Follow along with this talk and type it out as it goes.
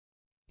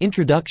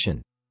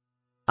Introduction.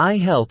 Eye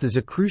health is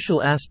a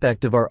crucial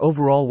aspect of our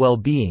overall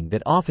well-being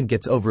that often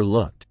gets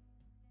overlooked.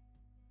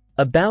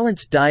 A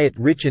balanced diet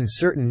rich in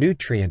certain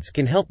nutrients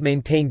can help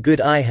maintain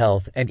good eye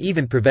health and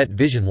even prevent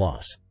vision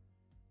loss.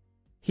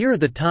 Here are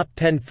the top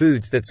 10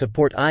 foods that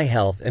support eye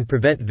health and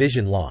prevent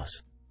vision loss.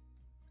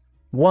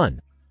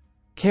 1.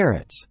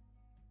 Carrots.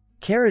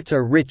 Carrots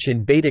are rich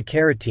in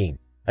beta-carotene,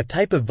 a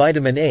type of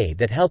vitamin A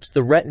that helps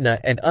the retina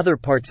and other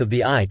parts of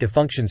the eye to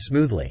function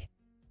smoothly.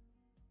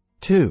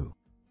 2.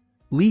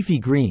 Leafy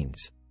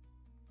greens.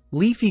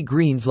 Leafy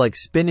greens like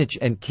spinach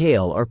and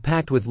kale are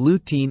packed with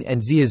lutein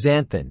and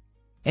zeaxanthin,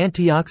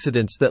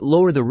 antioxidants that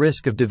lower the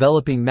risk of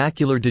developing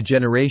macular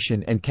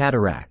degeneration and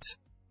cataracts.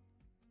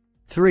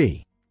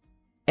 3.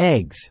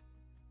 Eggs.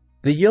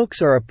 The yolks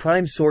are a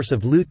prime source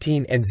of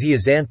lutein and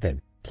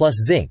zeaxanthin, plus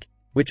zinc,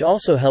 which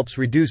also helps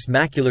reduce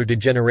macular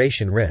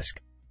degeneration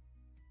risk.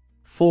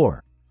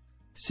 4.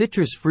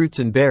 Citrus fruits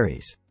and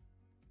berries.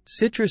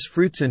 Citrus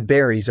fruits and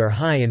berries are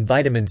high in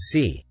vitamin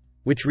C,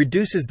 which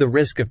reduces the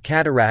risk of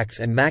cataracts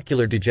and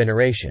macular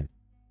degeneration.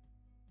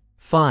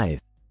 5.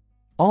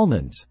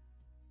 Almonds.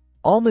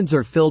 Almonds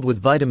are filled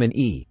with vitamin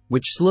E,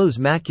 which slows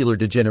macular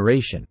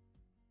degeneration.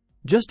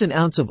 Just an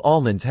ounce of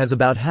almonds has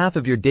about half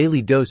of your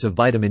daily dose of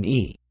vitamin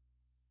E.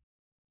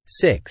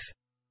 6.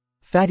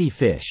 Fatty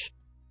fish.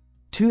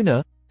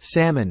 Tuna,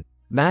 salmon,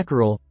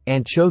 mackerel,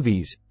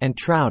 anchovies, and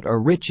trout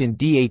are rich in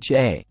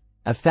DHA,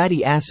 a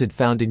fatty acid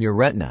found in your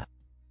retina.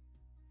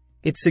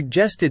 It's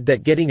suggested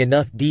that getting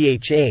enough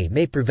DHA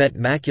may prevent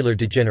macular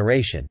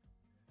degeneration.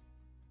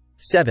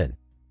 7.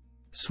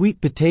 Sweet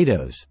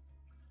potatoes.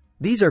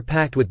 These are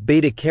packed with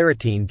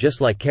beta-carotene just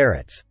like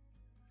carrots.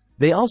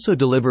 They also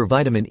deliver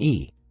vitamin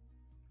E.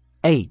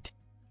 8.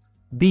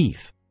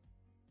 Beef.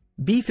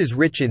 Beef is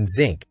rich in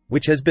zinc,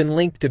 which has been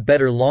linked to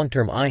better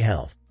long-term eye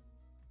health.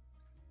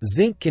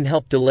 Zinc can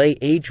help delay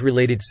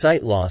age-related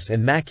sight loss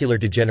and macular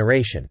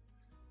degeneration.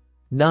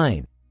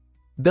 9.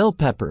 Bell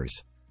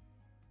peppers.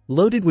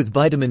 Loaded with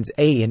vitamins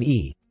A and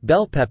E,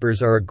 bell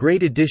peppers are a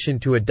great addition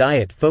to a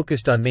diet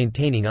focused on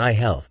maintaining eye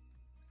health.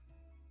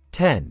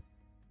 10.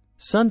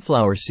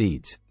 Sunflower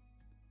seeds.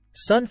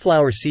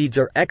 Sunflower seeds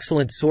are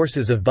excellent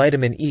sources of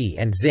vitamin E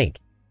and zinc,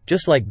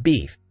 just like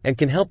beef, and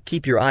can help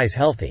keep your eyes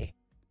healthy.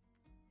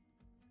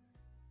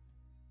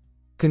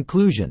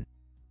 Conclusion.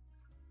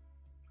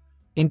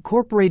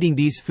 Incorporating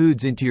these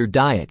foods into your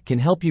diet can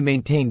help you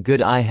maintain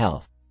good eye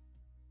health.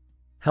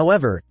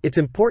 However, it's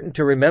important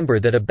to remember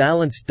that a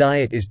balanced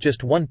diet is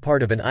just one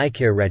part of an eye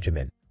care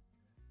regimen.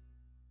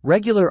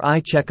 Regular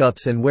eye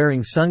checkups and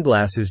wearing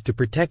sunglasses to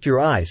protect your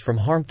eyes from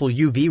harmful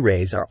UV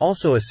rays are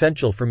also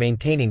essential for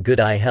maintaining good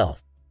eye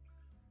health.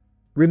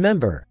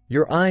 Remember,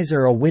 your eyes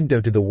are a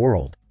window to the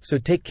world, so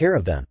take care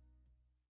of them.